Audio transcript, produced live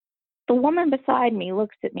The woman beside me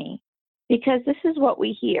looks at me because this is what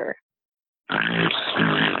we hear.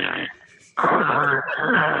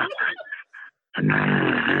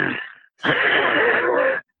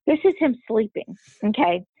 This is him sleeping,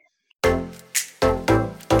 okay?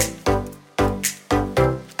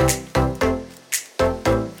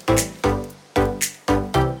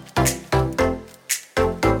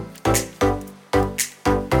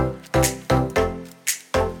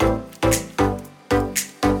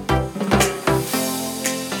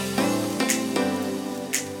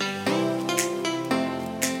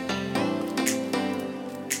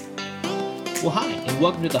 Well, hi, and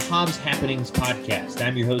welcome to the Hobbs Happenings podcast.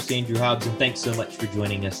 I'm your host, Andrew Hobbs, and thanks so much for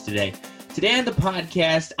joining us today. Today on the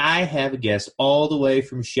podcast, I have a guest all the way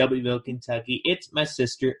from Shelbyville, Kentucky. It's my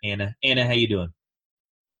sister, Anna. Anna, how you doing?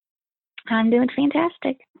 I'm doing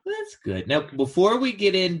fantastic. That's good. Now, before we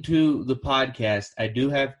get into the podcast, I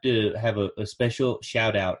do have to have a special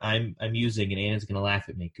shout out. I'm using, and Anna's going to laugh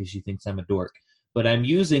at me because she thinks I'm a dork, but I'm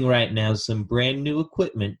using right now some brand new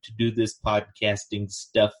equipment to do this podcasting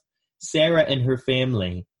stuff. Sarah and her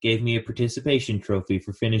family gave me a participation trophy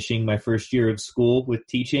for finishing my first year of school with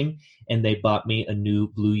teaching, and they bought me a new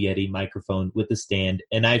Blue Yeti microphone with a stand,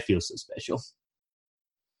 and I feel so special.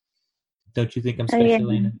 Don't you think I'm special,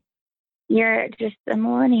 Anna? You're just a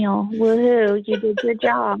millennial. Woohoo, you did your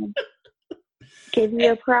job. Give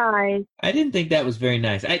you a prize. I didn't think that was very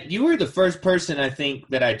nice. You were the first person, I think,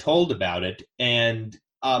 that I told about it, and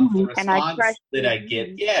the response that I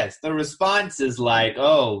get, yes, the response is like,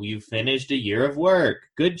 oh, you finished a year of work.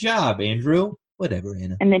 Good job, Andrew. Whatever,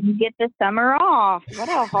 Anna. And then you get the summer off. What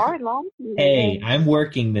a hard life. Hey, I'm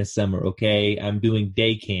working this summer, okay? I'm doing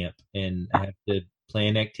day camp, and I have to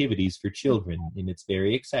plan activities for children, and it's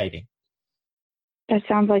very exciting. That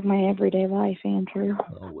sounds like my everyday life, Andrew.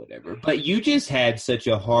 Oh, whatever. But you just had such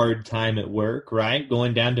a hard time at work, right?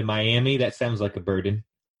 Going down to Miami, that sounds like a burden.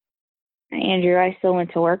 Andrew, I still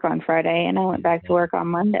went to work on Friday, and I went back to work on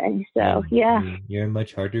Monday. So, yeah. You're a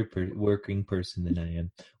much harder working person than I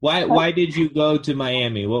am. Why did you go to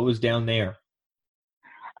Miami? What was down there?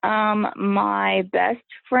 My best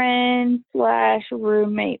friend /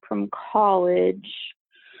 roommate from college,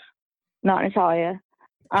 not Natalia,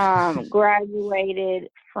 graduated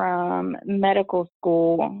from medical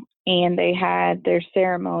school, and they had their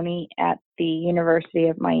ceremony at the University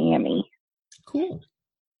of Miami. Cool.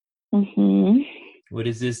 Mm-hmm. What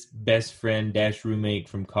is this best friend / roommate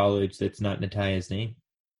from college that's not Natalia's name?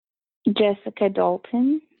 Jessica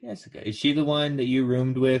Dalton. Jessica. Is she the one that you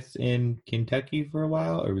roomed with in Kentucky for a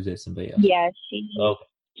while, or was it somebody else? Yeah, she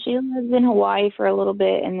lived in Hawaii for a little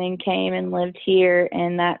bit and then came and lived here,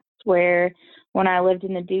 and that's where, when I lived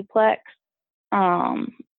in the duplex, I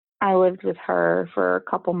lived with her for a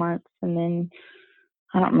couple months, and then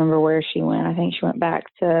I don't remember where she went. I think she went back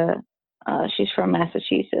to, she's from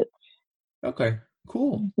Massachusetts. Okay,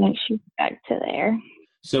 cool. I think she's back to there.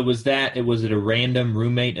 So was it a random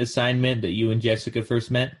roommate assignment that you and Jessica first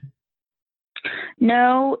met?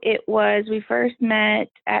 No, it was, we first met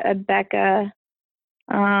at Abeka.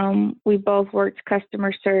 We both worked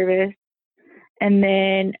customer service, and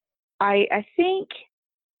then I think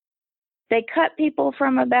they cut people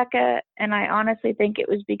from Abeka, and I honestly think it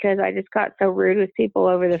was because I just got so rude with people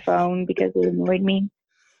over the phone because it annoyed me.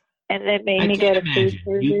 And it made me go to food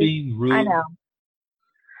service. You being rude.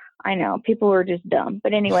 I know. People were just dumb.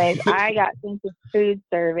 But anyways, I got sent to food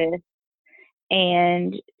service,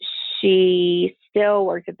 and she still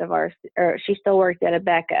worked at she still worked at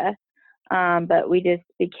Abeka. But we just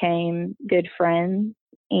became good friends,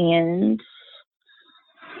 and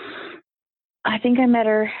I think I met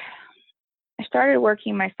her. I started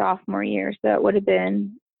working my sophomore year, so it would have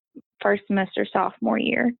been first semester sophomore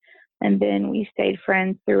year. And then we stayed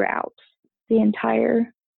friends throughout the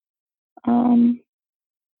entire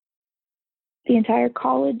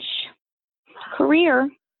college career.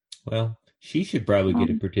 Well, she should probably get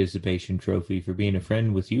a participation trophy for being a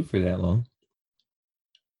friend with you for that long.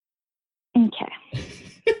 Okay.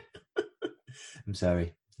 I'm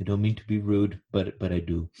sorry. I don't mean to be rude, but I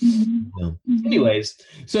do. Mm-hmm. No. Mm-hmm. Anyways,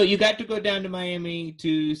 so you got to go down to Miami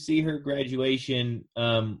to see her graduation.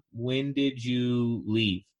 When did you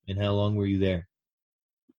leave, and how long were you there?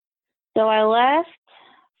 So I left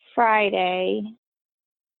Friday.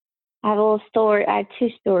 I have a little story. I have two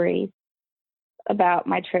stories about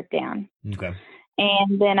my trip down. Okay.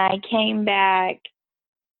 And then I came back.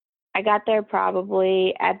 I got there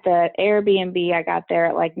probably at the Airbnb. I got there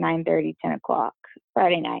at like 9:30, 10 o'clock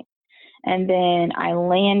Friday night. And then I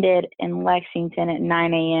landed in Lexington at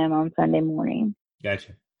 9 a.m. on Sunday morning.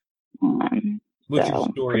 Gotcha. What's your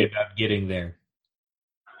story about getting there?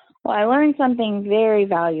 Well, I learned something very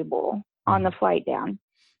valuable on the flight down.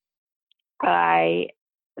 I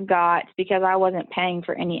got, because I wasn't paying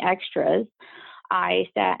for any extras, I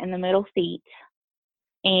sat in the middle seat,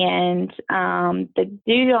 and the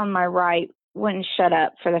dude on my right wouldn't shut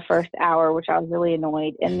up for the first hour, which I was really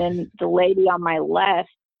annoyed. And then the lady on my left,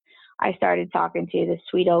 I started talking to, this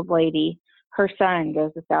sweet old lady. Her son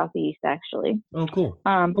goes to Southeast, actually. Oh, cool.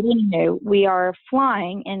 But anyway, we are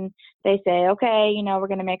flying, and they say, okay, we're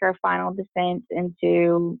going to make our final descent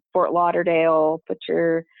into Fort Lauderdale. Put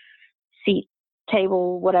your seat,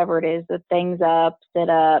 table, whatever it is, the things up, sit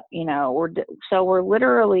up. We're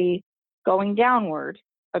literally going downward,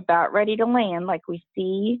 about ready to land. Like, we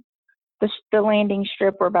see the landing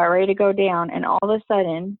strip. We're about ready to go down, and all of a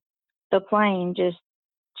sudden, the plane just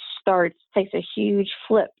takes a huge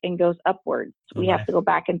flip and goes upwards. We have to go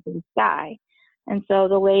back into the sky. And so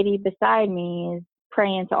the lady beside me is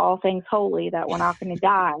praying to all things holy that we're not going to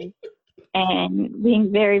die, and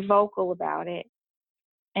being very vocal about it.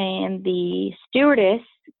 And the stewardess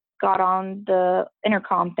got on the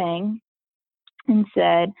intercom thing and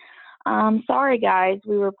said, sorry guys,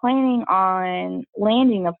 we were planning on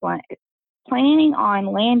landing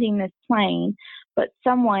this plane, but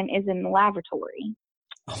someone is in the lavatory.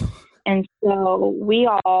 And so we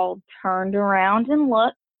all turned around and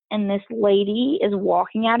looked, and this lady is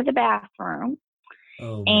walking out of the bathroom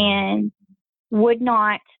and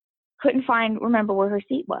couldn't remember where her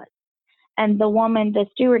seat was. And the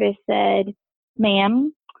stewardess said,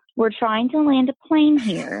 ma'am, we're trying to land a plane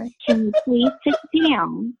here. Can you please sit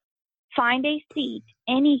down, find a seat,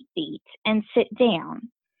 any seat, and sit down?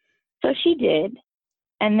 So she did.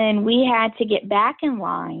 And then we had to get back in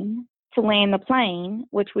line to land the plane,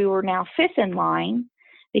 which we were now fifth in line,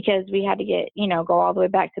 because we had to go all the way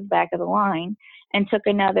back to the back of the line, and took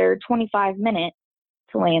another 25 minutes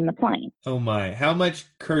to land the plane. Oh my. How much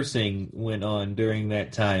cursing went on during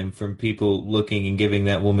that time from people looking and giving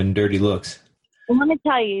that woman dirty looks? I want to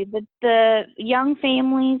tell you that the young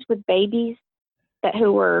families with babies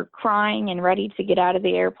who were crying and ready to get out of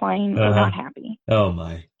the airplane were not happy. Oh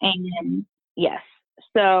my. And yes.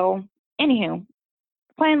 So, anywho,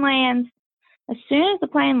 plane lands. As soon as the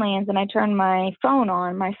plane lands and I turn my phone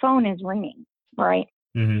on, my phone is ringing, right?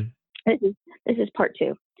 Mm-hmm. This is part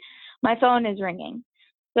two. My phone is ringing.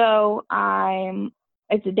 So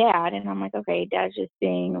it's a dad, and I'm like, okay, dad's just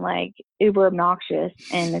being like uber obnoxious,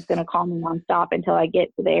 and it's going to call me nonstop until I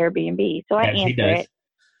get to the Airbnb. So I answer it.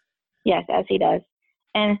 Yes, as he does.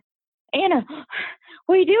 And Anna,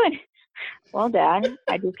 what are you doing? Well, Dad,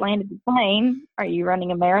 I just landed the plane. Are you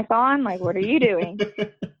running a marathon? Like, what are you doing?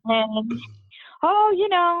 And,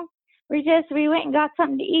 we went and got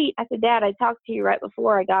something to eat. I said, Dad, I talked to you right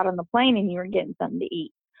before I got on the plane, and you were getting something to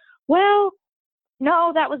eat. Well,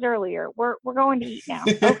 no, that was earlier. We're going to eat now.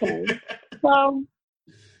 Okay. So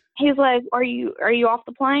he's like, are you off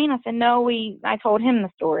the plane? I said, no, I told him the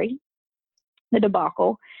story, the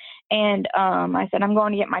debacle. And I said, I'm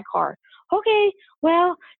going to get my car. Okay,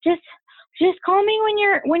 well, just call me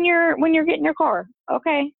when you're getting your car.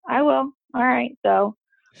 Okay, I will. All right. So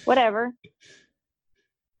whatever.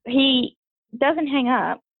 He doesn't hang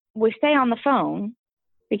up. We stay on the phone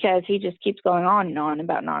because he just keeps going on and on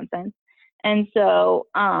about nonsense. And so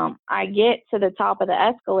I get to the top of the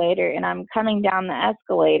escalator, and I'm coming down the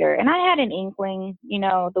escalator, and I had an inkling,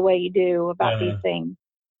 the way you do about these things.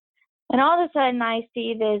 And all of a sudden I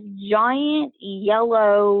see this giant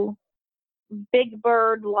yellow Big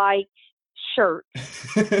Bird-like shirt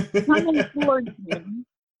coming towards me.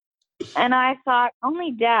 And I thought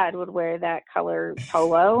only Dad would wear that color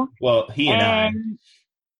polo. Well, he and I.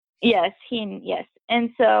 Yes, yes.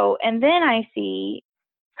 And then I see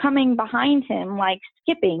coming behind him, like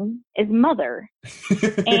skipping, is Mother.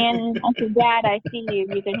 And I said, Dad, I see you.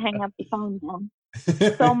 You can hang up the phone now.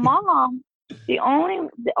 So Mom, the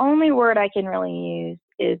only word I can really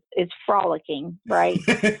use is frolicking, right?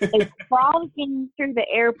 It's frolicking through the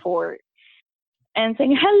airport and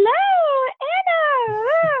saying, hello,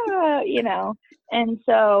 Anna,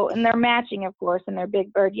 and they're matching, of course, and they're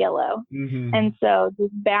Big Bird yellow. Mm-hmm. And so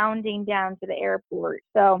just bounding down to the airport.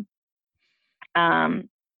 So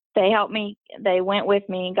they helped me. They went with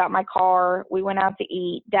me, got my car. We went out to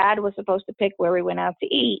eat. Dad was supposed to pick where we went out to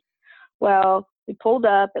eat. Well, we pulled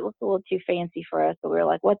up. It looked a little too fancy for us. So we were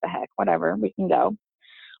like, what the heck? Whatever. We can go.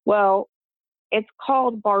 Well, it's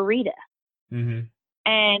called Barita. Mm-hmm.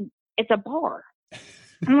 And it's a bar.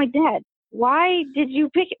 I'm like, Dad, why did you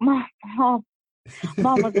pick it? Mom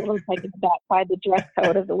was a little taken aback by the dress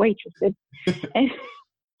code of the waitresses. And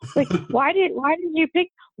like, why did you pick?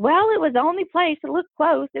 Well, it was the only place. It looked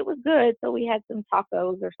close. It was good. So we had some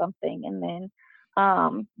tacos or something. And then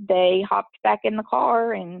They hopped back in the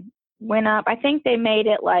car and went up. I think they made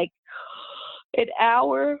it like an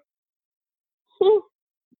hour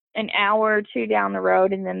or two down the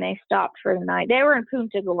road, and then they stopped for the night. They were in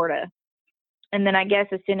Punta Gorda. And then I guess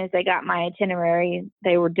as soon as they got my itinerary,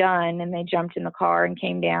 they were done, and they jumped in the car and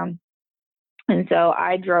came down. And so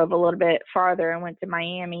I drove a little bit farther and went to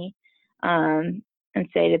Miami and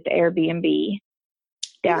stayed at the Airbnb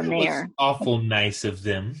down there. Was awful nice of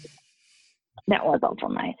them. That was awful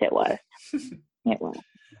nice. It was. It was.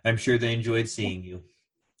 I'm sure they enjoyed seeing you.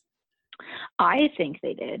 I think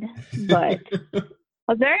they did, but I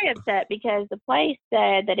was very upset because the place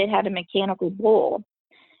said that it had a mechanical bull,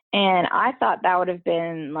 and I thought that would have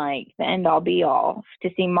been like the end all be all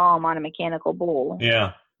to see Mom on a mechanical bull.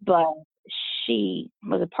 Yeah, but she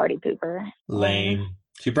was a party pooper. Lame.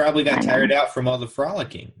 She probably got tired out from all the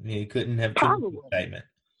frolicking. You couldn't have too much excitement.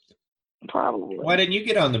 Probably. Why didn't you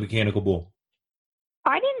get on the mechanical bull?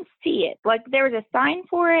 I didn't see it. Like, there was a sign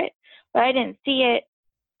for it, but I didn't see it.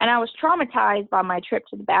 And I was traumatized by my trip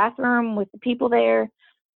to the bathroom with the people there.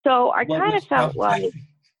 So I kind of felt like,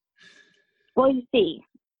 well, you see,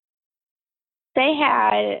 they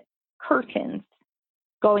had curtains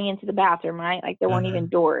going into the bathroom, right? Like, there weren't even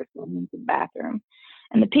doors going into the bathroom.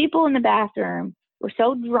 And the people in the bathroom were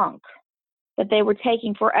so drunk that they were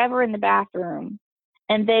taking forever in the bathroom.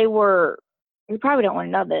 And they were, you probably don't want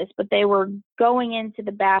to know this, but they were going into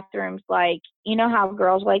the bathrooms like, you know how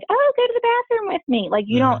girls are like, oh, go to the bathroom with me. Like,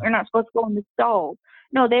 you're not supposed to go in the stalls.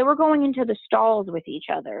 No, they were going into the stalls with each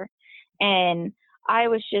other. And I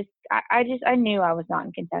was just, I knew I was not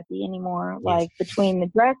in Kentucky anymore. Like, between the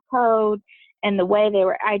dress code and the way they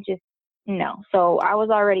were, no. So I was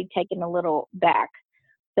already taken a little back.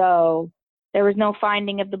 So there was no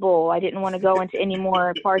finding of the bull. I didn't want to go into any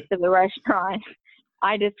more parts of the restaurant.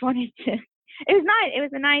 I just wanted to, it was nice. It was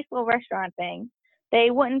a nice little restaurant thing. They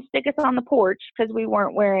wouldn't stick us on the porch because we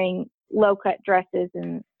weren't wearing low-cut dresses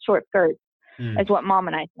and short skirts. That's what Mom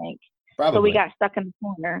and I think. Probably. So we got stuck in the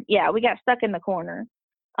corner. Yeah, we got stuck in the corner.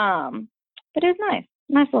 But it was nice.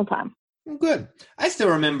 Nice little time. Good. I still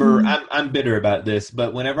remember, I'm bitter about this,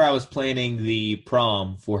 but whenever I was planning the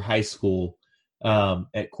prom for high school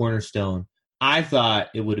at Cornerstone, I thought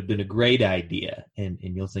it would have been a great idea, and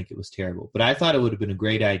you'll think it was terrible, but I thought it would have been a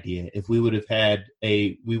great idea if we would have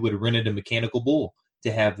rented a mechanical bull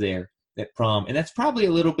to have there at prom. And that's probably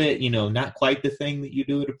a little bit, not quite the thing that you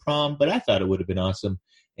do at a prom, but I thought it would have been awesome.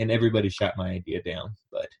 And everybody shot my idea down.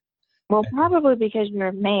 But probably because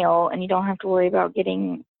you're male and you don't have to worry about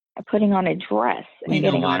putting on a dress and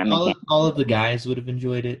getting on a mechanical. All of the guys would have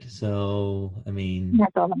enjoyed it. So, I mean,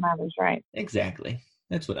 that's all that matters, right? Exactly.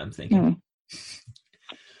 That's what I'm thinking.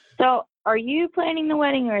 So, are you planning the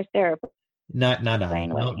wedding, or is there not I?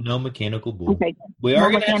 No mechanical bull. Okay. We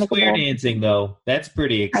are going to have square dancing, though. That's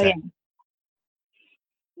pretty exciting.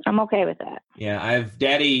 I'm okay with that. Yeah,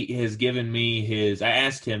 Daddy has given me I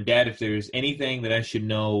asked him, Dad, if there's anything that I should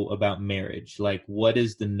know about marriage, like what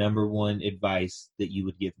is the number one advice that you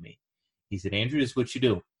would give me? He said, Andrew, this is what you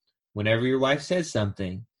do. Whenever your wife says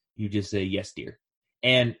something, you just say, yes, dear.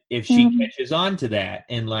 And if she catches on to that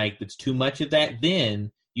and like it's too much of that,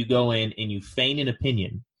 then you go in and you feign an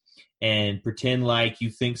opinion and pretend like you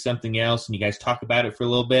think something else, and you guys talk about it for a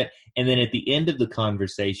little bit. And then at the end of the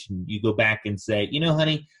conversation, you go back and say,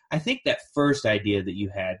 honey, I think that first idea that you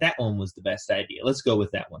had, that one was the best idea. Let's go with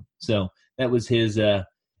that one. So that was his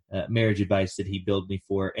marriage advice that he billed me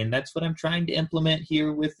for. And that's what I'm trying to implement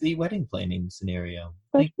here with the wedding planning scenario.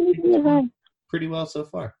 I think it's pretty well so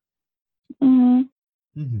far.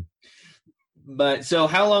 But so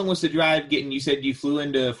how long was the drive you said you flew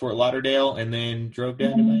into Fort Lauderdale and then drove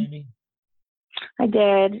down to Miami? I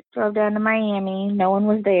did. Drove down to Miami. No one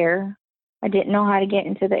was there. I didn't know how to get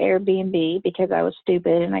into the Airbnb because I was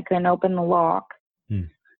stupid and I couldn't open the lock.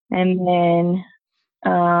 And then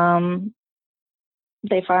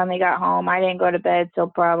they finally got home. I didn't go to bed till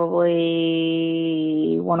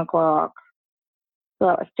probably 1 o'clock. So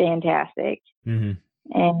that was fantastic.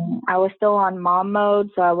 And I was still on mom mode,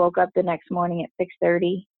 so I woke up the next morning at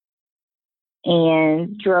 6:30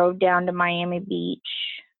 and drove down to Miami Beach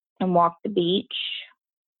and walked the beach.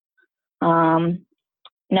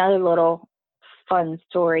 Another little fun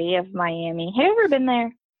story of Miami. Have you ever been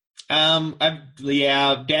there?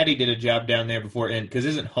 Daddy did a job down there before, and because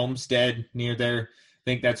isn't Homestead near there? I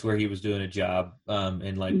think that's where he was doing a job. And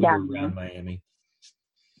we were around Miami.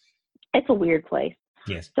 It's a weird place.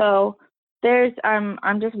 Yes. So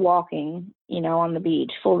I'm just walking, on the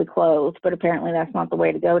beach, fully clothed, but apparently that's not the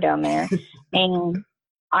way to go down there. And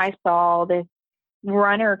I saw this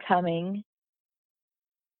runner coming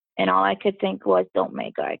And all I could think was, don't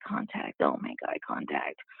make eye contact, don't make eye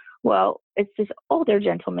contact. Well, it's this older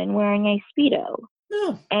gentleman wearing a Speedo. No.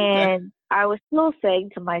 Okay. And I was still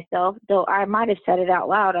saying to myself, though I might have said it out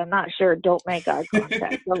loud, I'm not sure, don't make eye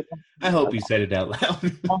contact. I hope you said it out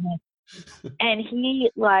loud. And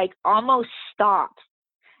he like almost stops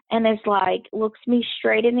and is like, looks me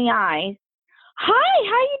straight in the eyes. Hi,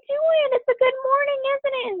 how you doing? It's a good morning,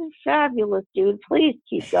 isn't it? It's fabulous, dude. Please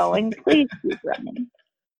keep going. Please keep running.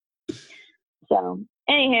 So,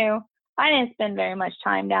 anywho, I didn't spend very much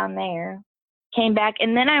time down there. Came back,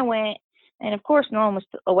 and then I went, and of course, no one was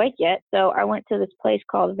awake yet. So I went to this place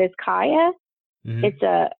called Vizcaya. Mhm. It's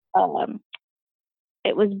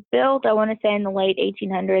it was built, I want to say, in the late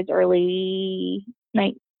 1800s, early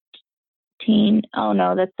 19. Oh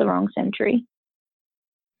no, that's the wrong century.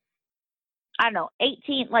 I don't know,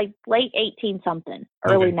 18, like late 18 something,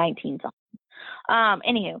 early Okay. 19 something.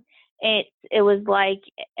 Anywho, it was like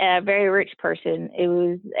a very rich person. It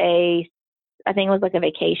was I think it was like a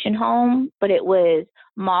vacation home, but it was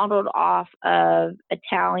modeled off of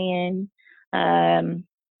Italian,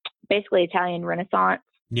 basically Italian Renaissance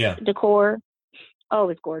Yeah. decor. Oh, it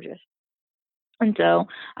was gorgeous. And so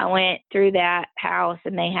I went through that house,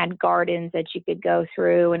 and they had gardens that you could go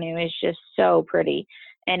through, and it was just so pretty.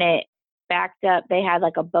 And it backed up. They had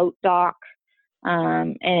like a boat dock,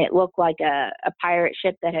 and it looked like a pirate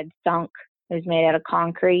ship that had sunk. It was made out of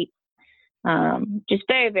concrete. Just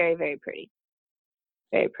very, very, very pretty.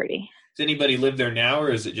 Very pretty. Does anybody live there now,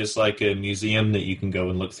 or is it just like a museum that you can go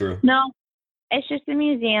and look through? No, it's just a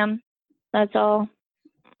museum. That's all.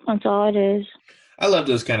 That's all it is. I love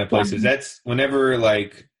those kind of places. Yeah. That's whenever,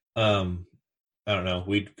 like, I don't know,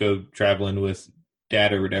 we'd go traveling with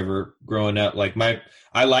dad or whatever growing up. Like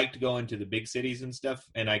I liked going to the big cities and stuff,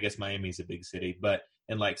 and I guess Miami's a big city,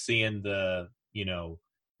 and like seeing the,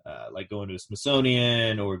 like going to a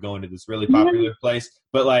Smithsonian or going to this really popular place,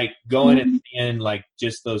 but like going and seeing like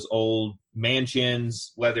just those old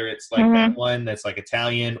mansions, whether it's like that one that's like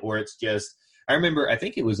Italian or it's just, I remember, I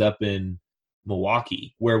think it was up in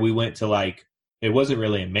Milwaukee where we went to like, it wasn't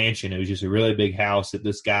really a mansion. It was just a really big house that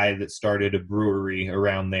this guy that started a brewery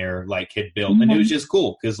around there like had built. And it was just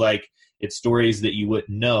cool because like it's stories that you wouldn't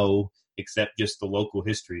know except just the local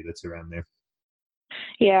history that's around there.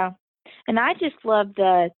 Yeah. And I just love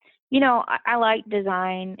I like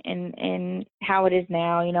design and how it is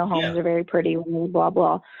now. Homes are very pretty, blah,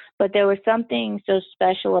 blah. But there was something so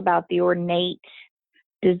special about the ornate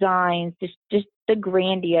designs, just the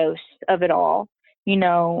grandiose of it all,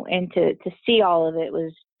 and to see all of it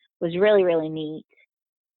was really, really neat.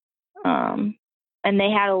 And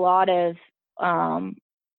they had a lot of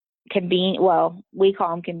we call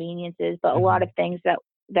them conveniences, but a lot of things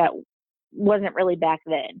that wasn't really back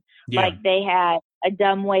then. Yeah. Like they had a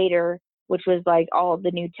dumbwaiter, which was like all of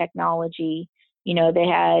the new technology. They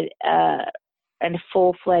had a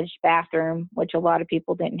full-fledged bathroom, which a lot of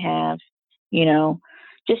people didn't have.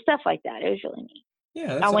 Just stuff like that. It was really neat. Yeah,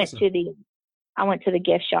 that's awesome. I went to the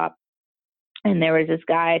gift shop, and there was this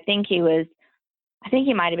guy. I think he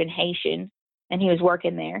might have been Haitian, and he was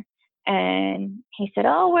working there. And he said,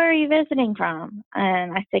 "Oh, where are you visiting from?"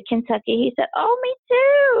 And I said, "Kentucky." He said, "Oh, me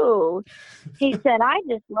too." He said, "I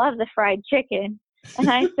just love the fried chicken." And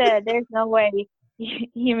I said, "There's no way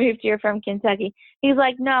you moved here from Kentucky." He's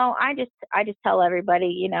like, "No, I just tell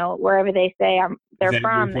everybody, wherever they say they're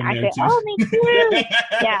from." I say, "Oh, me too."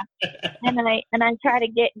 Yeah. And I try to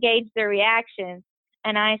gauge their reaction.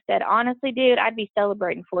 And I said, "Honestly, dude, I'd be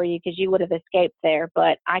celebrating for you because you would have escaped there.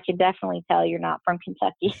 But I can definitely tell you're not from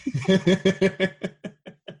Kentucky."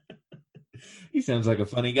 He sounds like a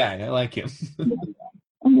funny guy. I like him.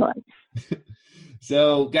 Anyway.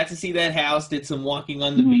 So, got to see that house, did some walking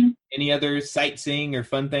on the beach. Any other sightseeing or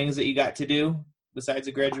fun things that you got to do besides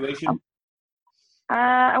the graduation?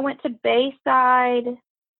 I went to Bayside.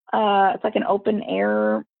 It's like an open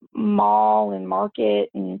air mall and market,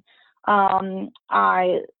 and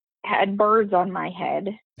I had birds on my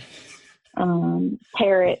head,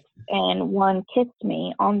 parrots, and one kissed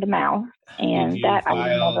me on the mouth, and that I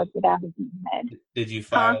will never get out of my head. Did you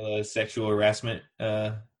file a sexual harassment?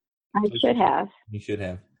 I should have. You should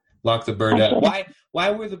have. Lock the bird up. Why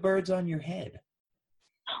were the birds on your head?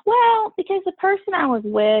 Well, because the person I was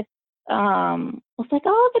with was like,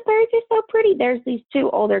 "Oh, the birds are so pretty." There's these two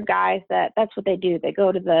older guys that's what they do. They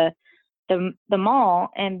go to the mall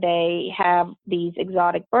and they have these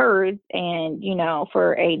exotic birds, and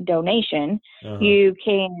for a donation you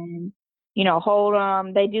can hold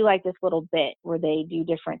them. They do like this little bit where they do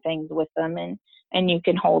different things with them, and you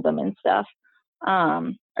can hold them and stuff,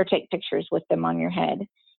 or take pictures with them on your head.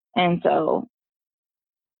 And so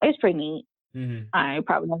it was pretty neat. Mm-hmm. I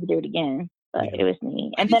probably never do it again, but Yeah. it was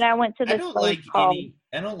neat. And then I went to I this don't place like called,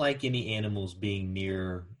 any animals being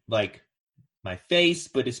near like my face,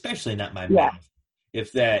 but especially not my yeah. mouth.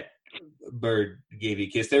 If that bird gave you a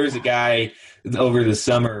kiss, there was a guy over the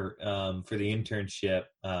summer for the internship.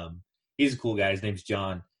 He's a cool guy. His name's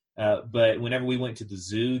John. But whenever we went to the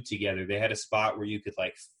zoo together, they had a spot where you could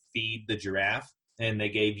like feed the giraffe, and they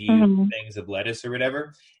gave you Mm-hmm. things of lettuce or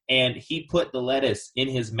whatever. And he put the lettuce in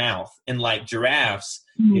his mouth, and like giraffes,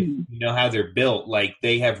 if Mm-hmm. you know how they're built, like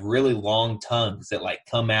they have really long tongues that like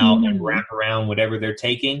come out and Mm-hmm. wrap around whatever they're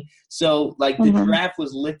taking. So like the Mm-hmm. giraffe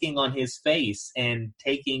was licking on his face and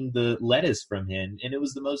taking the lettuce from him, and it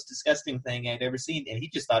was the most disgusting thing I'd ever seen. And he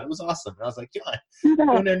just thought it was awesome. And I was like, John, I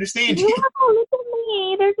don't understand you. Oh, look at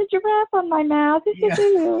me. There's a giraffe on my mouth. Yeah.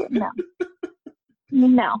 No.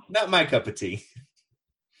 No. Not my cup of tea.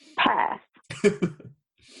 Pass.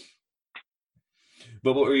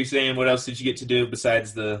 But what were you saying? What else did you get to do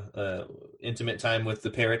besides the intimate time with the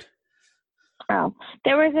parrot? Oh,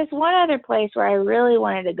 there was this one other place where I really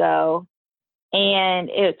wanted to go, and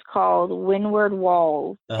it's called Windward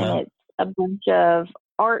Walls, and it's a bunch of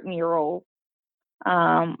art murals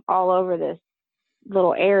all over this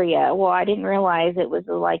little area. Well, I didn't realize it was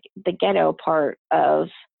like the ghetto part of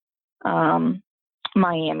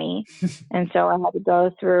Miami, and so I had to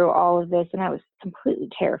go through all of this, and I was completely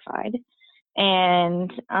terrified.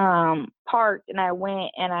 And parked, and I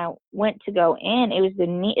went to go in. It was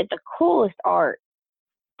it's the coolest art,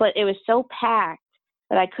 but it was so packed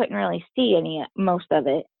that I couldn't really see most of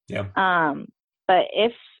it. Yeah. But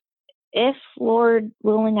if Lord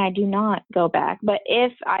willing, I do not go back. But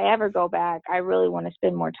if I ever go back, I really want to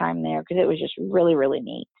spend more time there because it was just really, really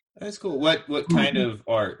neat. That's cool. What kind of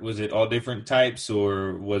art? Was it all different types,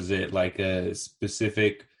 or was it like a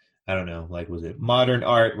specific, I don't know, like was it modern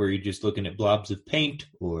art where you're just looking at blobs of paint,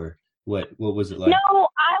 or what was it like? No,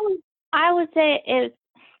 I would say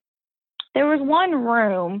there was one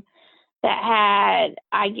room that had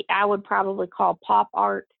I would probably call pop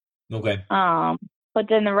art. Okay. But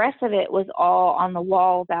then the rest of it was all on the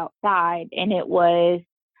walls outside, and it was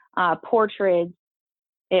portraits.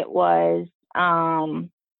 It was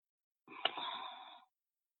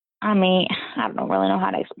I mean, I don't really know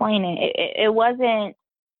how to explain it. It wasn't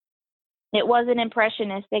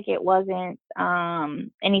impressionistic. It wasn't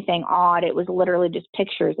anything odd. It was literally just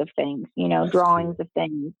pictures of things, That's drawings cool. of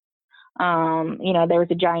things. There was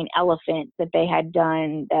a giant elephant that they had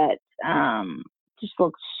done that just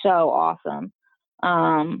looked so awesome.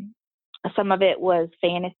 Some of it was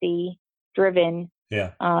fantasy driven.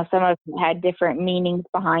 Yeah. Some of it had different meanings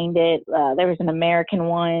behind it. There was an American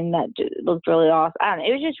one that looked really awesome. I don't know.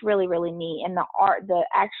 It was just really, really neat. And the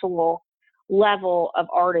actual level of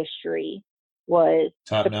artistry was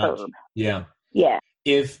Top superb. notch. Yeah. Yeah.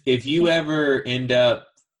 If you ever end up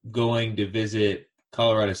going to visit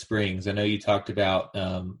Colorado Springs, I know you talked about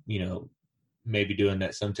maybe doing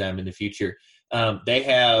that sometime in the future. They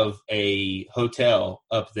have a hotel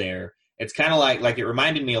up there. It's kind of like it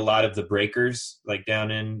reminded me a lot of the Breakers, like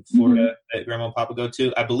down in Florida that Grandma and Papa go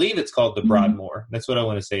to. I believe it's called the Broadmoor. That's what I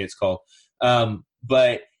want to say it's called.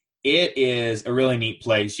 But it is a really neat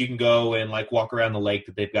place. You can go and like walk around the lake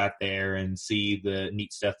that they've got there and see the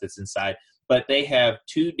neat stuff that's inside. But they have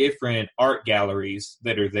 2 different art galleries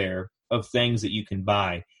that are there of things that you can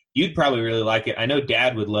buy. You'd probably really like it. I know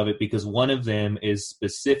Dad would love it because one of them is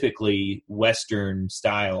specifically Western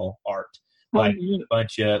style art. Like a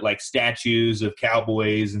bunch of like statues of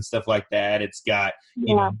cowboys and stuff like that. It's got,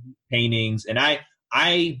 paintings. And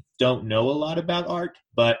I don't know a lot about art,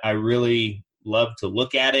 but I really love to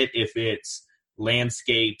look at it if it's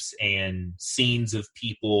landscapes and scenes of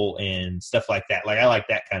people and stuff like that. Like I like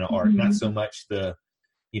that kind of art, not so much the,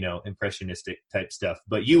 impressionistic type stuff,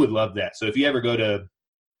 but you would love that. So if you ever go to,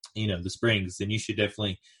 the Springs, then you should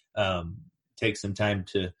definitely take some time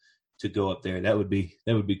to go up there. That would be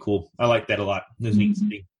cool. I like that a lot. That's neat to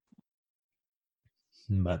see.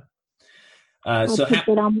 But so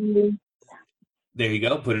there you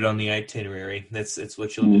go. Put it on the itinerary. That's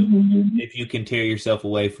what you'll do. If you can tear yourself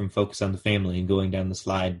away from focus on the family and going down the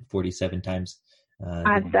slide 47 times.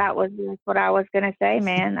 That was what I was going to say,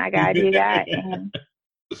 man. I got to do that. And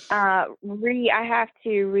I have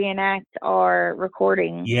to reenact our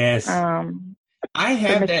recording. Yes. I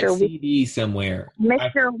have that CD somewhere.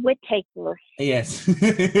 Mr. Whittaker. Yes.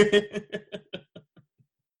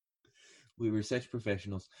 We were such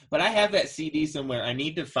professionals. But I have that CD somewhere. I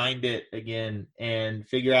need to find it again and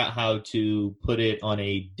figure out how to put it on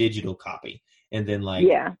a digital copy and then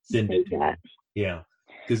send it to me. Yeah.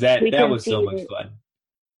 Because that was so much fun.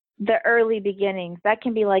 the early beginnings. That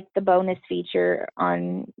can be like the bonus feature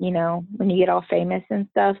on, when you get all famous and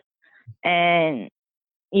stuff. And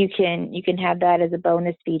you can have that as a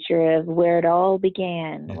bonus feature of where it all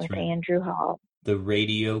began. That's with right. Andrew Hobbs. The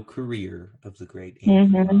radio career of the great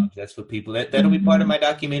Andrew Hobbs. That's what people, that'll be part of my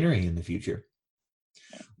documentary in the future.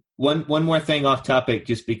 One more thing off topic,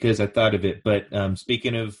 just because I thought of it. But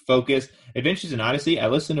speaking of focus, Adventures in Odyssey, I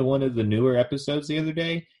listened to one of the newer episodes the other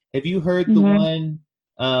day. Have you heard the one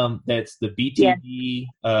that's the BTV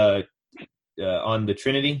on the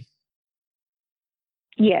Trinity?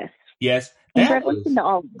 Yes. Yes. That was,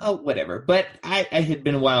 whatever. But I had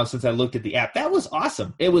been a while since I looked at the app. That was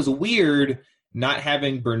awesome. It was weird not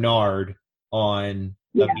having Bernard on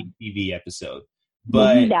a BTV episode.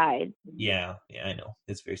 But he died. Yeah, I know.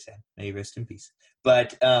 It's very sad. May he rest in peace.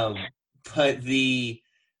 But the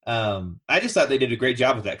I just thought they did a great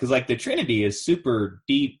job with that, because like the Trinity is super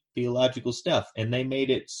deep theological stuff, and they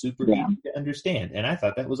made it super easy to understand, and I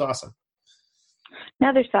thought that was awesome.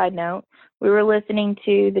 Another side note, we were listening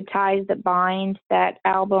to The Ties That Bind, that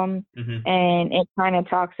album, and it kind of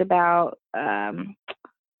talks about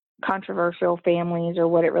controversial families, or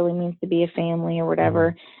what it really means to be a family, or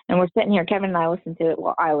whatever. And we're sitting here, Kevin and I listen to it.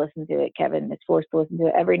 Well, I listen to it. Kevin is forced to listen to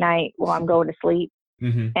it every night while I'm going to sleep.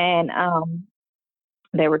 And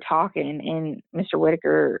they were talking, and Mr.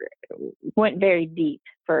 Whitaker went very deep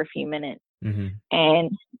for a few minutes.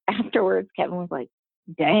 And afterwards, Kevin was like,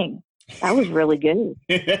 dang, that was really good.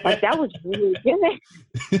 Like, that was really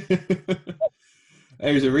good.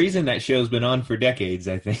 There's a reason that show's been on for decades,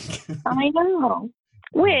 I think. I know.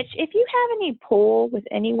 Which, if you have any pull with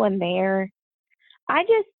anyone there,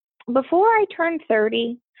 before I turn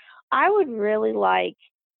 30, I would really like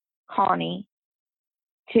Connie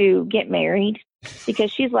to get married,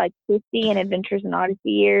 because she's like 50 in Adventures in Odyssey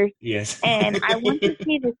years. Yes. And I want to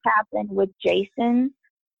see this happen with Jason.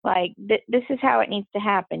 Like, this is how it needs to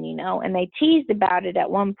happen, And they teased about it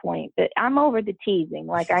at one point, but I'm over the teasing.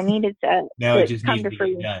 Like, I needed to now it just come needs to to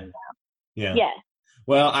fruition. get done. Yeah. Yes.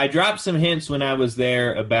 Well, I dropped some hints when I was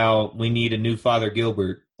there about we need a new Father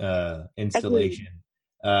Gilbert installation.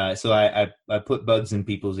 So I put bugs in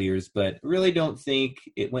people's ears, but really don't think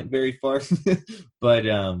it went very far. But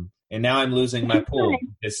and now I'm losing my pull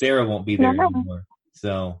because Sarah won't be there anymore.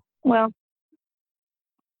 So well,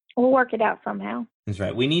 we'll work it out somehow. That's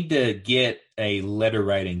right. We need to get a letter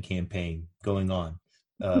writing campaign going on.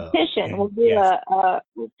 Petition. We'll do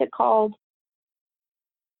what's it called?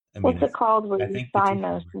 What's it called where you sign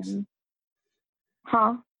those things?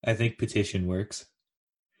 Huh? I think petition works.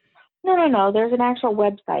 No. There's an actual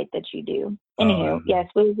website that you do. Anywho, yes,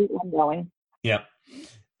 we'll be ongoing. Yeah.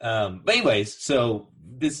 But anyways, so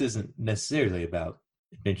this isn't necessarily about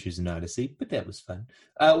Adventures in Odyssey, but that was fun.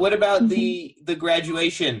 What about the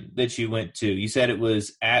graduation that you went to? You said it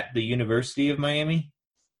was at the University of Miami?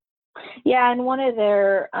 Yeah, and one of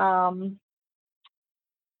their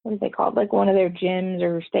what is they called? Like one of their gyms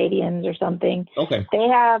or stadiums or something. Okay. They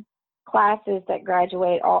have classes that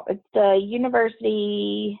graduate it's the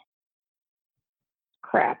university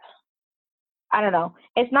I don't know.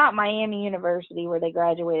 It's not Miami University where they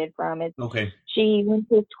graduated from. It's okay. She went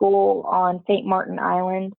to school on St. Martin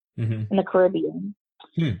Island in the Caribbean.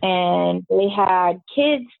 And they had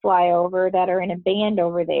kids fly over that are in a band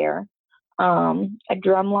over there, a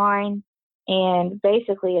drum line. And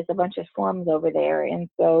basically, it's a bunch of slums over there. And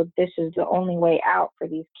so this is the only way out for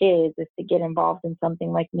these kids, is to get involved in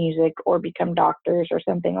something like music or become doctors or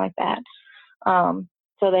something like that.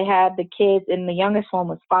 So they had the kids, and the youngest one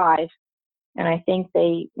was 5. And I think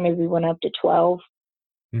they maybe went up to 12.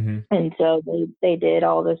 And so they did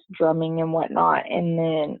all this drumming and whatnot. And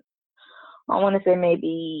then I want to say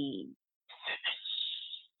maybe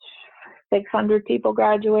 600 people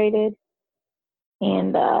graduated.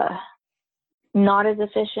 And not as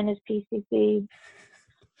efficient as PCC,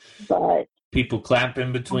 but people clap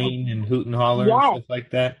in between and hoot and holler and stuff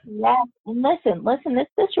like that. Yes. And listen,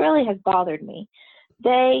 this really has bothered me.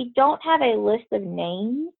 They don't have a list of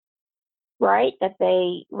names, right, that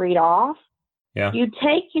they read off. Yeah. You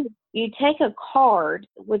take a card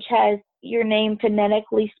which has your name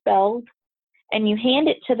phonetically spelled, and you hand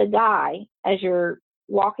it to the guy as you're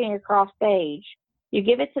walking across stage. You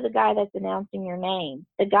give it to the guy that's announcing your name.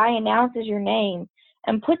 The guy announces your name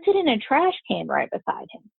and puts it in a trash can right beside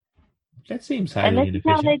him. That seems highly inefficient. And this is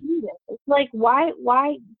how they do this. It's like,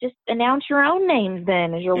 why just announce your own names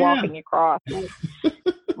then as you're walking across? Like, I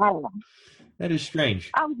don't know. That is strange.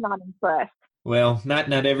 I was not impressed. Well, not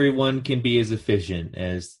everyone can be as efficient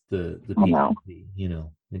as the people.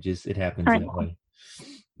 It happens that way.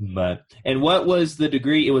 And what was the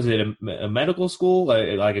degree? Was it a medical school,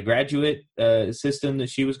 like a graduate system that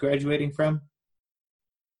she was graduating from?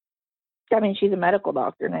 I mean, she's a medical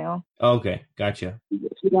doctor now. Okay, gotcha.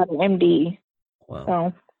 She got an MD. Wow,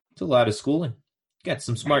 So it's a lot of schooling. Got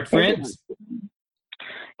some smart friends.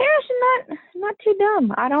 yeah, she's not too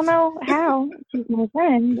dumb. I don't know how she's my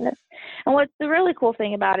friend, but and what's the really cool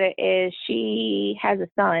thing about it is she has a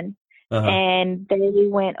son, and they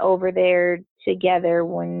went over there together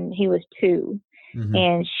when he was 2,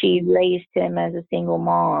 and she raised him as a single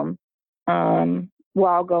mom,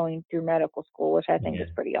 while going through medical school, which I think is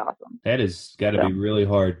pretty awesome. That has got to be really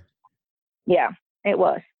hard. Yeah, it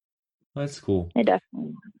was. That's cool. It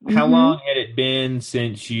definitely. How long had it been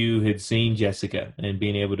since you had seen Jessica and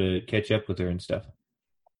being able to catch up with her and stuff?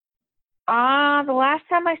 The last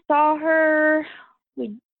time I saw her,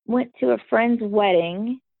 we went to a friend's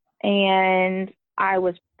wedding, and I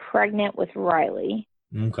was pregnant with Riley.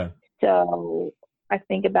 Okay. So I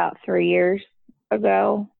think about 3 years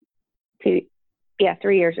ago. 3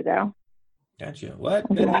 years ago. Gotcha. Well,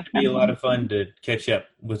 that had to be a lot of fun to catch up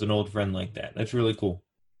with an old friend like that. That's really cool.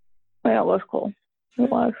 Yeah, it was cool. It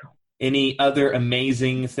was. Any other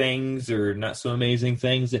amazing things or not so amazing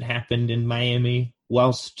things that happened in Miami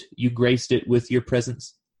whilst you graced it with your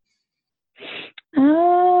presence?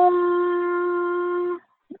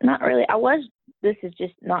 Not really. This is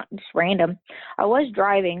just not just random. I was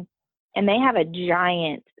driving, and they have a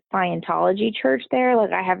giant Scientology church there.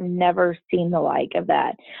 Like, I have never seen the like of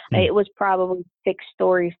that. It was probably 6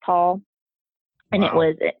 stories tall, and it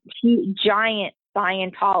was a giant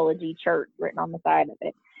Scientology church written on the side of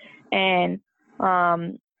it. And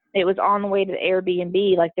it was on the way to the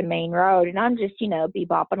Airbnb, like the main road. And I'm just,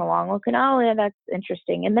 bebopping along looking, oh, yeah, that's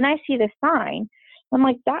interesting. And then I see this sign. I'm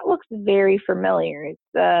like, that looks very familiar. It's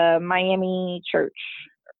the Miami church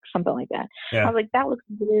or something like that. Yeah. I was like, that looks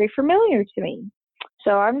very familiar to me.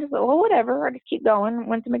 So I'm just like, well, whatever. I just keep going.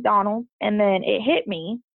 Went to McDonald's. And then it hit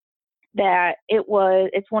me that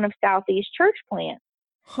it's one of Southeast church plants.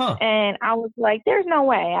 Huh. And I was like, there's no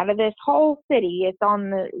way out of this whole city. It's on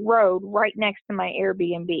the road right next to my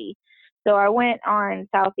Airbnb. So I went on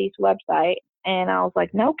Southeast website, and I was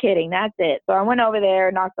like, no kidding, that's it. So I went over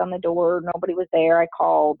there, knocked on the door. Nobody was there. I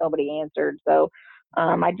called. Nobody answered. So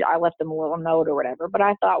I left them a little note or whatever. But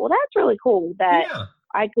I thought, well, that's really cool that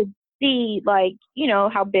I could see, like,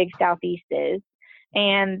 how big Southeast is,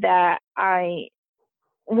 and that I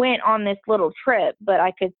went on this little trip, but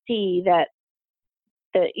I could see that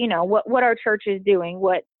what our church is doing,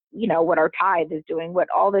 what our tithe is doing, what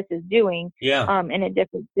all this is doing, in a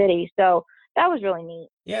different city. So that was really neat.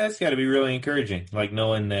 Yeah, that's got to be really encouraging. Like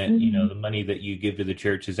knowing that, the money that you give to the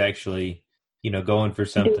church is actually, going for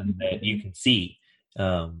something that you can see.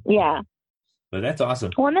 Yeah. But that's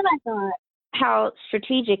awesome. Well, and then I thought, how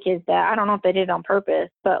strategic is that? I don't know if they did it on purpose,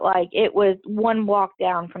 but like it was 1 block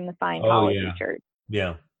down from the Scientology church.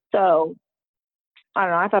 Yeah. So I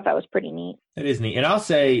don't know. I thought that was pretty neat. It is neat. And I'll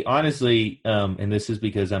say, honestly, and this is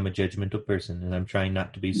because I'm a judgmental person and I'm trying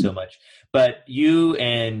not to be so much, but you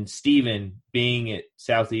and Steven being at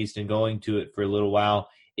Southeast and going to it for a little while,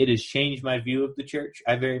 it has changed my view of the church.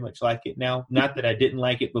 I very much like it now. Not that I didn't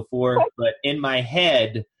like it before, but in my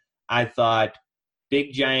head, I thought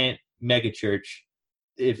big, giant mega church.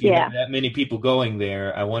 If you have that many people going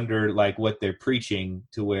there, I wonder like what they're preaching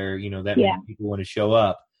to where, that many people want to show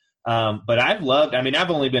up. But I've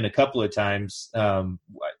only been a couple of times, I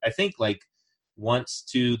think like once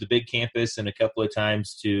to the big campus and a couple of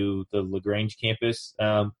times to the LaGrange campus.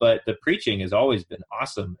 But the preaching has always been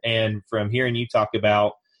awesome. And from hearing you talk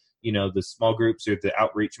about, the small groups or the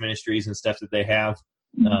outreach ministries and stuff that they have,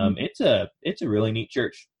 it's a really neat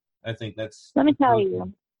church. I think that's. Let me tell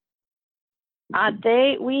you,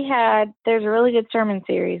 there's a really good sermon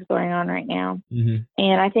series going on right now, and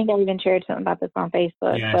I think I even shared something about this on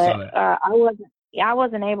Facebook. Yeah, but I saw that. I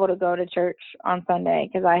wasn't able to go to church on Sunday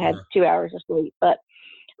because I had 2 hours of sleep. But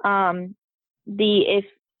if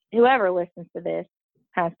whoever listens to this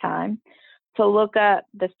has time to look up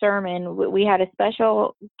the sermon, we had a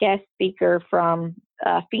special guest speaker from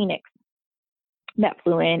Phoenix that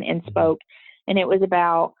flew in and spoke, and it was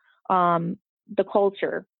about the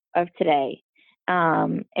culture of today.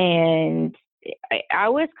 And I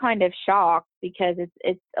was kind of shocked because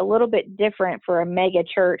it's a little bit different for a mega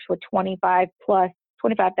church with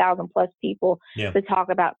 25,000 plus people to talk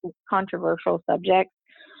about controversial subjects.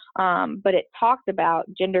 But it talked about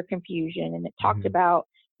gender confusion, and it talked about,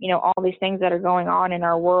 all these things that are going on in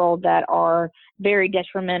our world that are very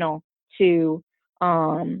detrimental to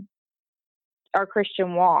our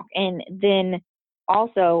Christian walk. And then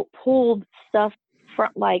also pulled stuff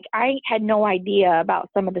like, I had no idea about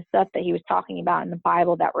some of the stuff that he was talking about in the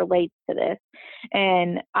Bible that relates to this.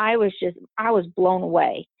 And I was blown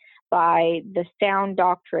away by the sound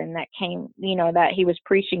doctrine that came, that he was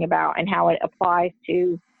preaching about and how it applies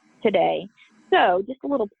to today. So just a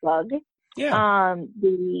little plug. Yeah.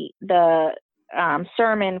 The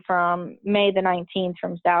sermon from May the 19th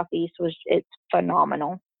from Southeast it's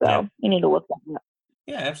phenomenal. So you need to look that up.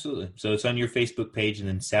 Yeah, absolutely. So it's on your Facebook page and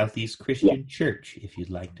then Southeast Christian Church, if you'd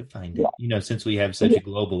like to find it. Since we have such a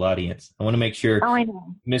global audience, I want to make sure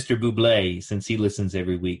Mr. Bublé, since he listens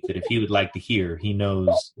every week, that if he would like to hear, he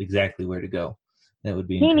knows exactly where to go. That would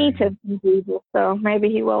be He needs to be Jesus, so maybe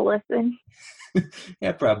he will listen.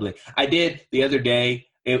 Yeah, probably. I did the other day.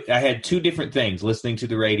 I had two different things listening to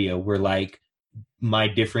the radio where like my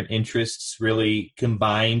different interests really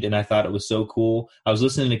combined, and I thought it was so cool. I was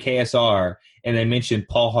listening to KSR, and they mentioned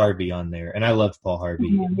Paul Harvey on there, and I loved Paul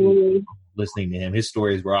Harvey. Listening to him, his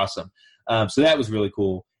stories were awesome. So that was really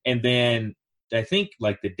cool. And then I think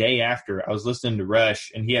like the day after, I was listening to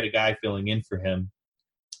Rush, and he had a guy filling in for him,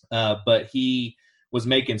 but he was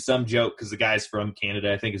making some joke because the guy's from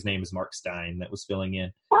Canada. I think his name is Mark Stein that was filling in.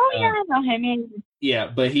 Oh, yeah, I know him. Yeah,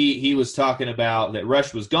 but he was talking about that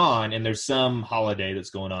Rush was gone, and there's some holiday that's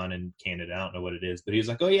going on in Canada. I don't know what it is, but he was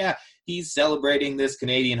like, oh, yeah, he's celebrating this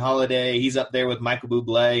Canadian holiday. He's up there with Michael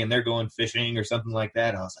Bublé, and they're going fishing or something like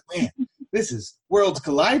that. And I was like, man, this is worlds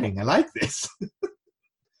colliding. I like this.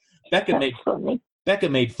 Becca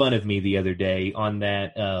made fun of me the other day on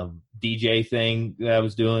that DJ thing that I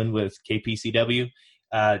was doing with KPCW.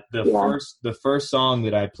 The first song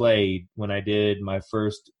that I played when I did my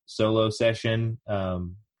first solo session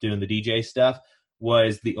doing the DJ stuff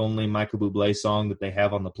was the only Michael Bublé song that they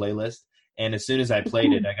have on the playlist. And as soon as I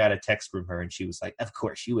played it, I got a text from her, and she was like, of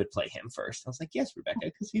course, you would play him first. I was like, yes, Rebecca,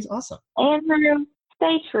 because he's awesome. Andrew,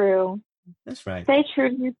 stay true. That's right. Stay true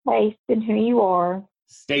to your taste and who you are.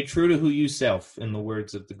 Stay true to who you self, in the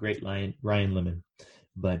words of the great Ryan Lemon.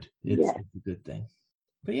 But it's a good thing.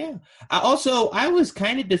 But yeah, I was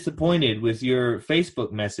kind of disappointed with your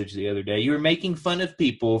Facebook message the other day. You were making fun of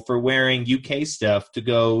people for wearing UK stuff to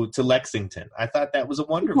go to Lexington. I thought that was a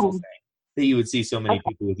wonderful thing that you would see so many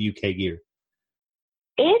people with UK gear.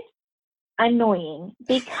 It's annoying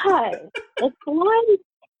because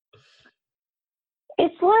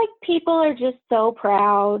it's like people are just so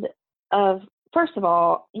proud of. First of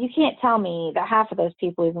all, you can't tell me that half of those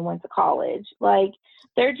people even went to college. Like,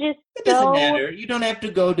 they're just It doesn't matter. You don't have to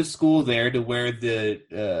go to school there to wear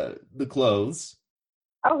the clothes.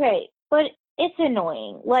 Okay, but it's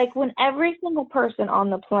annoying. Like, when every single person on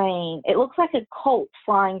the plane, it looks like a cult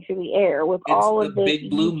flying through the air with all of this big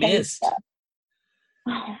blue mist. Stuff.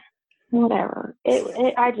 Whatever.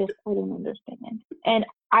 I don't understand. And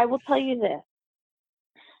I will tell you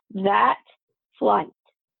this. That flight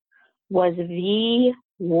was the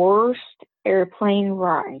worst airplane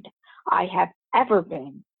ride I have ever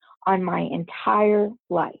been on my entire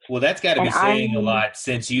life. Well, that's got to be saying a lot,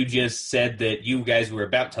 since you just said that you guys were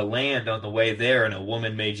about to land on the way there and a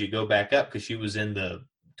woman made you go back up because she was in the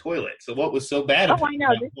toilet. So what was so bad about I know.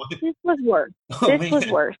 This was worse. This was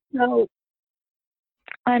worse. So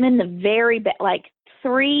I'm in the very back, like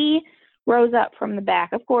 3 rows up from the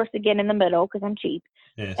back. Of course, again, in the middle because I'm cheap.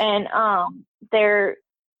 Yes. And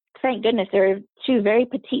thank goodness there are 2 very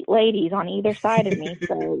petite ladies on either side of me.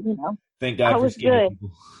 So, Thank God I was good.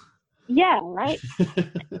 People. Yeah, right.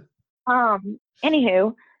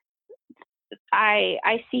 Anywho,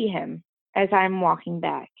 I see him as I'm walking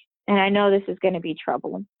back, and I know this is going to be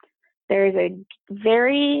trouble. There's a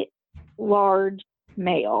very large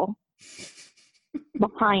male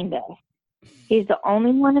behind us. He's the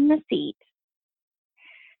only one in the seat.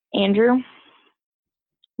 Andrew,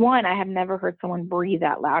 one, I have never heard someone breathe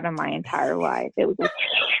that loud in my entire life. It was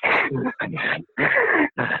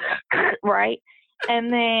right.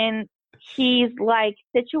 And then he's like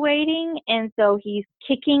situating, and so he's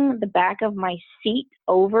kicking the back of my seat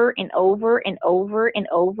over and over and over and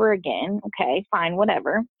over again. Okay, fine,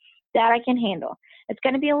 whatever. That I can handle. It's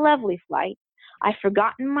going to be a lovely flight. I've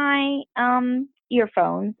forgotten my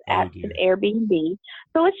earphones at the Airbnb.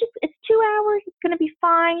 So it's 2 hours. It's going to be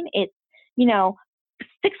fine. It's,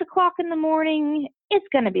 6:00 in the morning. It's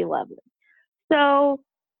going to be lovely. So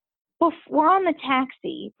we're on the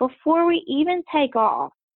taxi. Before we even take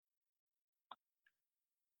off,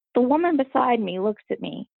 the woman beside me looks at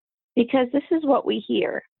me because this is what we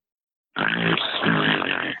hear.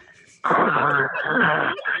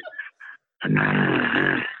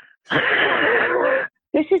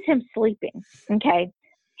 This is him sleeping, okay?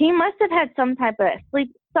 He must have had some type of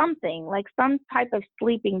some type of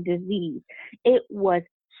sleeping disease. It was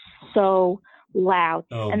so loud.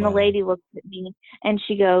 Oh And the my. lady looks at me and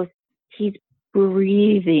she goes, he's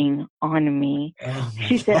breathing on me. Oh my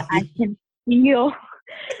She said, God. I can feel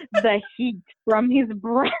the heat from his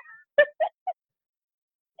breath.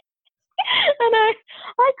 And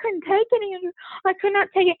I couldn't take it anymore. I could not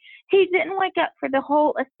take it. He didn't wake up for the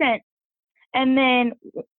whole ascent. And then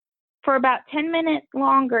for about 10 minutes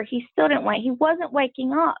longer, he still didn't wake. He wasn't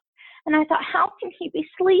waking up. And I thought, how can he be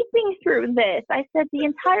sleeping through this? I said, the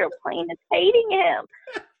entire plane is hating him.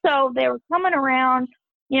 So they were coming around.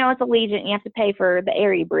 It's Allegiant. You have to pay for the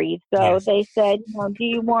air you breathe. So Yes. they said, do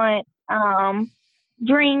you want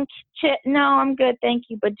drink? No, I'm good. Thank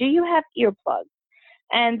you. But do you have earplugs?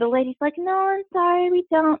 And the lady's like, no, I'm sorry. We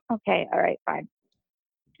don't. Okay. All right. Fine.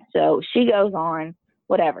 So she goes on,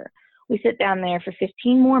 whatever. We sit down there for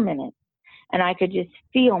 15 more minutes. And I could just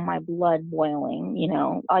feel my blood boiling,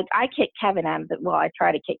 like I kick Kevin out of the, well, I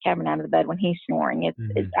try to kick Kevin out of the bed when he's snoring.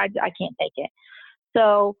 I can't take it.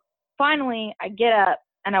 So finally I get up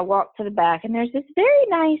and I walk to the back and there's this very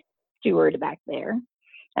nice steward back there.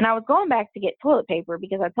 And I was going back to get toilet paper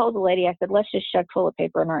because I told the lady, I said, let's just shove toilet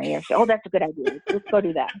paper in our ear. She said, oh, that's a good idea. Let's go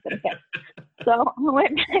do that. I said, okay. So I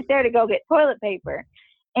went back there to go get toilet paper.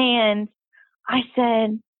 And I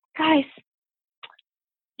said, guys,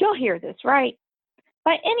 you'll hear this, right?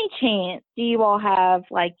 By any chance, do you all have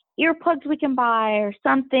like earplugs we can buy or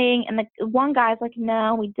something? And the one guy's like,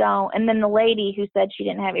 no, we don't. And then the lady who said she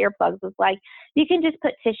didn't have earplugs was like, you can just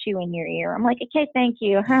put tissue in your ear. I'm like, okay, thank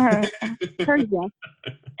you.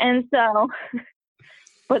 And so,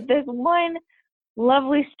 but this one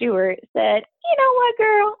lovely steward said, you know what,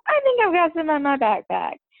 girl? I think I've got some in my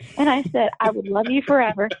backpack. And I said, I would love you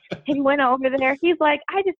forever. He went over there. He's like,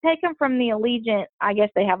 I just take them from the Allegiant. I guess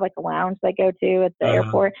they have like a lounge they go to at the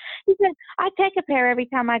airport. He said, I take a pair every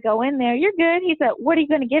time I go in there. You're good. He said, what are you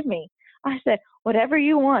going to give me? I said, whatever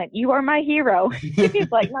you want. You are my hero. He's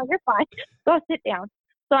like, no, you're fine. Go sit down.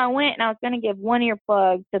 So I went and I was going to give one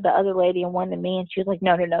earplug to the other lady and one to me. And she was like,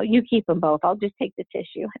 no, you keep them both. I'll just take the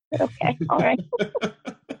tissue. I said, okay, all right.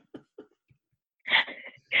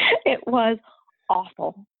 It was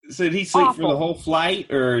awful. So did he sleep for the whole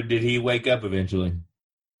flight or did he wake up eventually?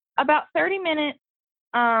 About 30 minutes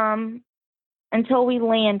until we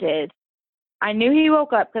landed. I knew he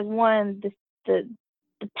woke up because the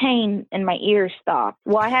pain in my ears stopped.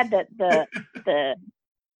 Well, I had the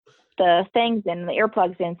things in, the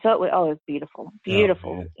earplugs in, so it was beautiful,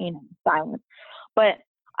 silence. But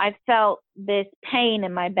I felt this pain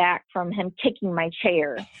in my back from him kicking my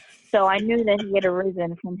chair. So I knew that he had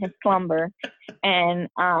arisen from his slumber. And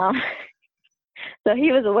so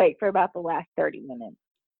he was awake for about the last 30 minutes.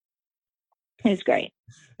 It was great.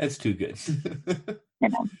 That's too good.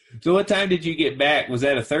 So what time did you get back? Was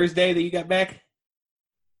that a Thursday that you got back?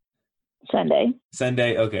 Sunday.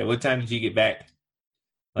 Okay. What time did you get back?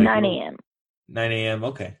 9 a.m. 9 a.m.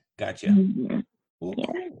 Okay. Gotcha. Mm-hmm. Well, yeah.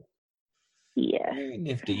 Cool. Yeah. Very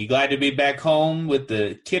nifty. You glad to be back home with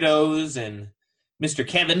the kiddos and Mr.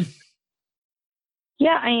 Kevin?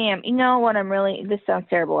 Yeah, I am. You know what? This sounds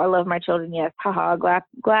terrible. I love my children. Yes. Haha.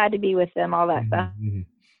 Glad to be with them, all that stuff. Mm-hmm.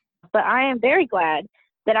 But I am very glad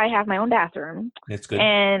that I have my own bathroom. That's good.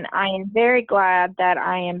 And I am very glad that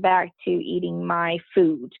I am back to eating my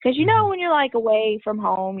food. Because when you're like away from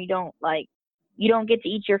home, you don't get to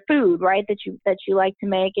eat your food, right? That you like to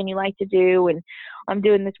make and you like to do. And I'm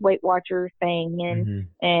doing this Weight Watcher thing,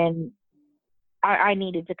 and I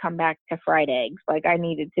needed to come back to fried eggs. Like I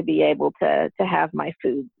needed to be able to have my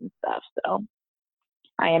food and stuff. So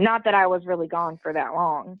I am not that I was really gone for that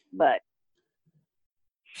long, but.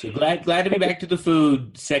 So glad to be back to the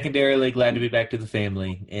food. Secondarily, glad to be back to the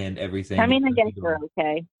family and everything. I mean, I guess we're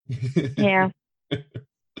okay. Yeah.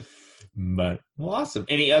 But awesome.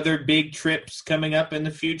 Any other big trips coming up in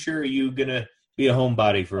the future? Or are you gonna be a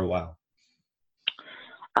homebody for a while?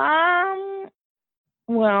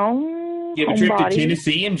 Well, you have a trip to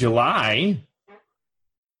Tennessee in July.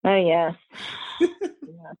 Oh yes.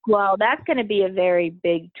 Well, that's going to be a very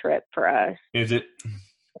big trip for us. Is it?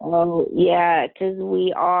 Oh yeah, because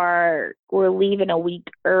we're leaving a week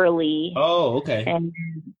early. Oh, okay. And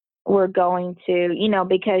we're going to,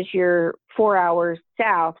 because you're 4 hours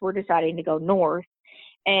south, we're deciding to go north,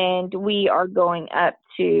 and we are going up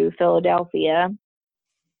to Philadelphia.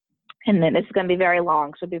 And then it's going to be very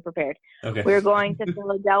long, so be prepared. Okay. We're going to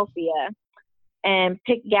Philadelphia, and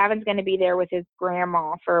Gavin's going to be there with his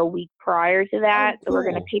grandma for a week prior to that. Oh, cool. So we're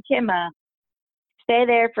going to pick him up, stay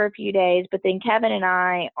there for a few days, but then Kevin and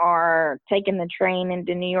I are taking the train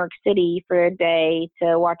into New York City for a day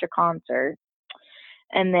to watch a concert.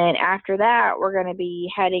 And then after that, we're going to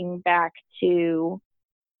be heading back to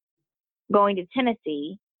going to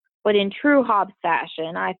Tennessee But in true Hobbs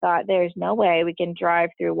fashion, I thought there's no way we can drive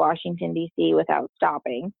through Washington, D.C. without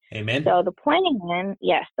stopping. Amen. So the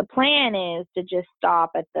plan is to just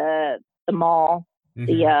stop at the mall,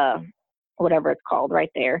 the whatever it's called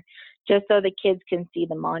right there, just so the kids can see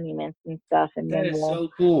the monuments and stuff. And that then is we'll so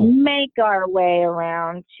cool. make our way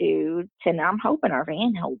around to I'm hoping our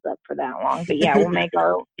van holds up for that long. But yeah, we'll make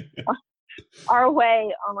our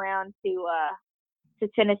way around to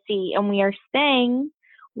Tennessee, and we are staying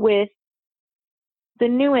with the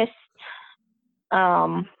newest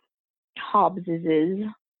Hobbses.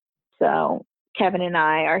 So Kevin and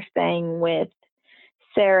I are staying with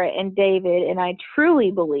Sarah and David, and I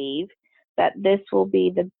truly believe that this will be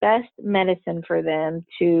the best medicine for them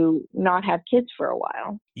to not have kids for a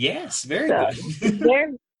while. Yes, very good.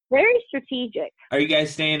 They're very strategic. Are you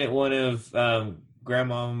guys staying at one of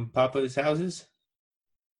Grandma and Papa's houses?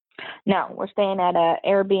 No, we're staying at a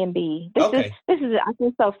Airbnb. This is I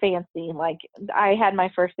feel so fancy. Like, I had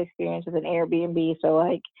my first experience with an Airbnb, so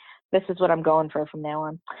like this is what I'm going for from now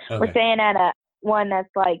on. Okay. We're staying at one that's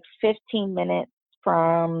like 15 minutes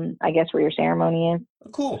from, I guess, where your ceremony is. Oh,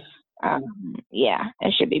 cool. Yeah,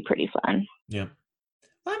 it should be pretty fun. Yeah.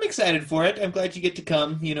 I'm excited for it. I'm glad you get to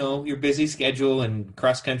come. You know, your busy schedule and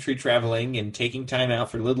cross-country traveling and taking time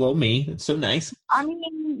out for little old me. It's so nice. I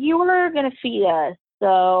mean, you were going to feed us,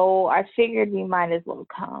 so I figured we might as well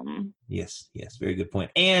come. Yes, very good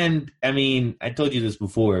point. And, I mean, I told you this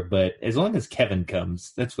before, but as long as Kevin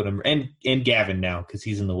comes, that's what I'm... And Gavin now, because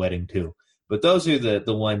he's in the wedding, too. But those are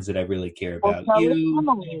the ones that I really care about.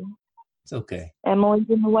 Emily. It's okay. Emily's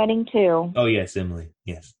in the wedding, too. Oh, yes, Emily.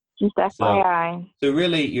 Yes. Just FYI. So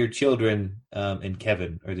really, your children and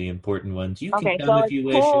Kevin are the important ones. You can come if you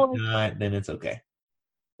wish. If not, then it's okay.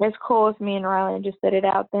 It's cool if me and Riley just set it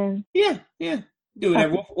out then. Yeah. Do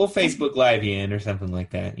whatever. We'll Facebook Live you in or something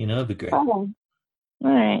like that. You know, it'd be great. Oh.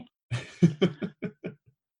 All right.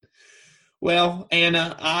 Well,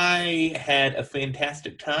 Anna, I had a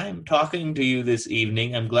fantastic time talking to you this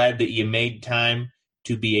evening. I'm glad that you made time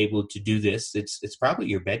to be able to do this. It's probably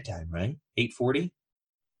your bedtime, right? 8:40?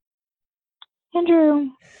 Andrew,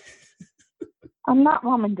 I'm not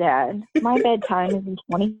mom and dad. My bedtime is in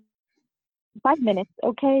 25 minutes,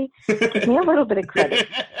 okay? Give me a little bit of credit.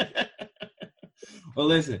 Well,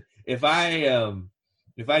 listen, if I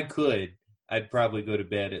could, I'd probably go to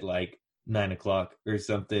bed at like 9 o'clock or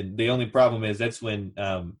something. The only problem is that's when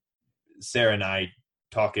Sarah and I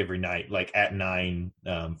talk every night, like at 9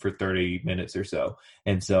 for 30 minutes or so.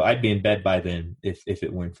 And so I'd be in bed by then if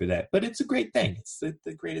it weren't for that. But it's a great thing. It's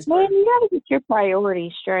the greatest part. Man, you got to get your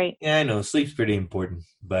priorities straight. Yeah, I know. Sleep's pretty important.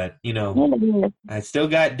 But, you know, I still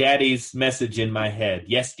got Daddy's message in my head.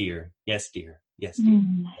 Yes, dear. Yes, dear. Yes, dear.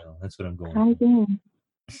 So that's what I'm going for.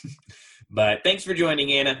 But thanks for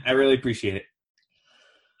joining, Anna. I really appreciate it.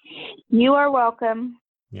 You are welcome.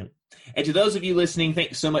 Yep. And to those of you listening,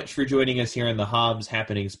 thanks so much for joining us here on the Hobbs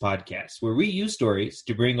Happenings podcast, where we use stories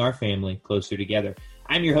to bring our family closer together.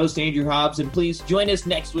 I'm your host, Andrew Hobbs, and please join us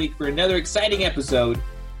next week for another exciting episode.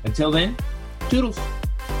 Until then, toodles.